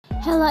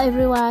Hello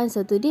everyone,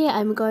 so today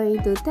I'm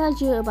going to tell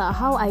you about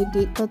how I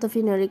did total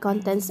phenolic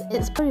contents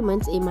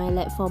experiments in my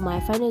lab for my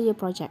final year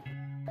project.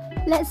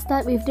 Let's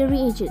start with the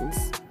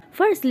reagents.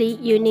 Firstly,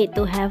 you need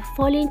to have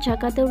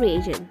Folin-Ciocalteu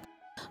reagent.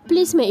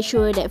 Please make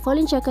sure that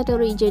Folin-Ciocalteu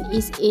reagent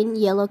is in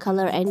yellow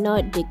color and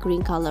not the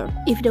green color.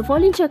 If the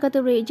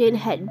Folin-Ciocalteu reagent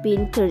had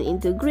been turned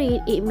into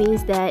green, it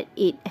means that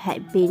it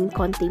had been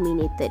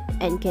contaminated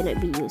and cannot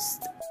be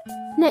used.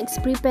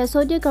 Next, prepare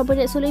sodium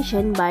carbonate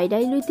solution by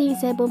diluting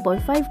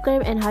 7.5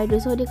 gram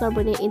anhydrous sodium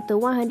carbonate into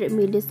 100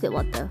 ml distilled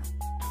water.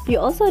 You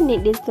also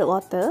need distilled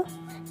water.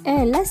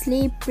 And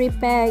lastly,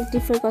 prepare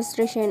different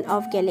concentration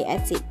of gallic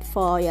acid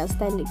for your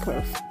standard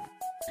curve.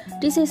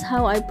 This is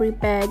how I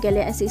prepare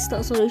gallic acid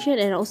stock solution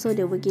and also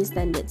the working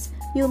standards.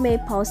 You may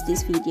pause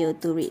this video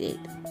to read it.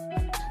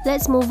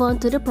 Let's move on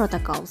to the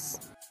protocols.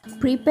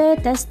 Prepare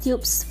test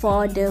tubes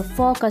for the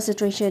 4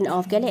 concentration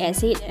of gallic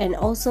acid and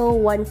also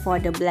 1 for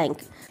the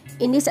blank.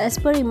 In this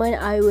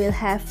experiment, I will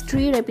have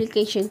 3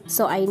 replications,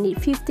 so I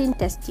need 15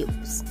 test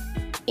tubes.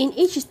 In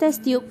each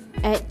test tube,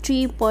 add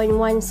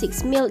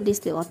 3.16 ml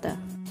distilled water.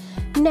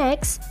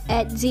 Next,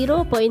 add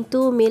 0.2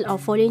 ml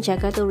of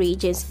Folin-Ciocalteu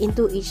reagents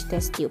into each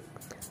test tube.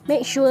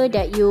 Make sure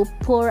that you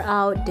pour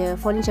out the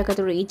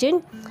Folin-Ciocalteu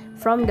reagent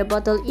from the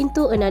bottle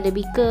into another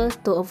beaker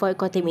to avoid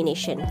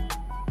contamination.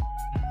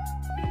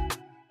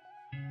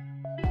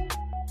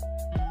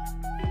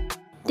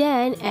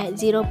 Then add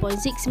 0.6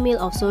 ml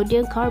of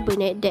sodium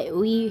carbonate that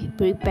we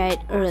prepared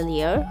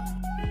earlier.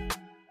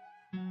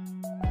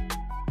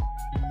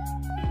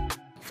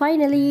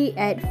 Finally,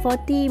 add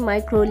 40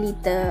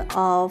 microliter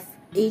of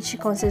each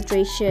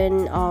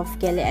concentration of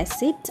gallic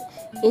acid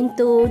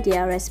into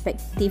their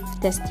respective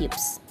test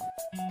tubes.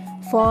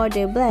 For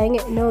the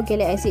blank, no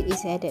gallic acid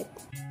is added.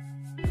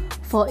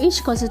 For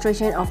each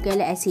concentration of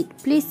gallic acid,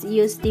 please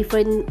use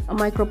different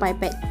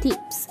micropipette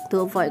tips to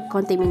avoid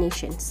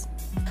contaminations.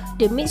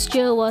 The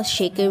mixture was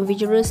shaken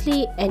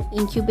vigorously and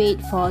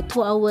incubated for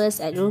 2 hours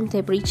at room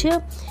temperature,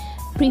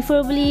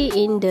 preferably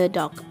in the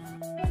dark.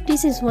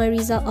 This is my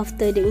result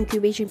after the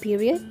incubation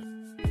period.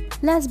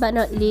 Last but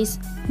not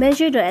least,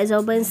 measure the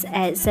adsorbents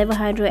at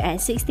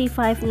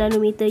 765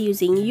 nanometer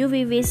using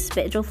UV-vis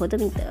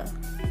spectrophotometer.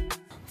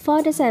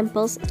 For the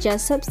samples,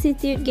 just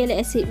substitute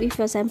gallic acid with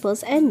your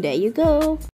samples and there you go!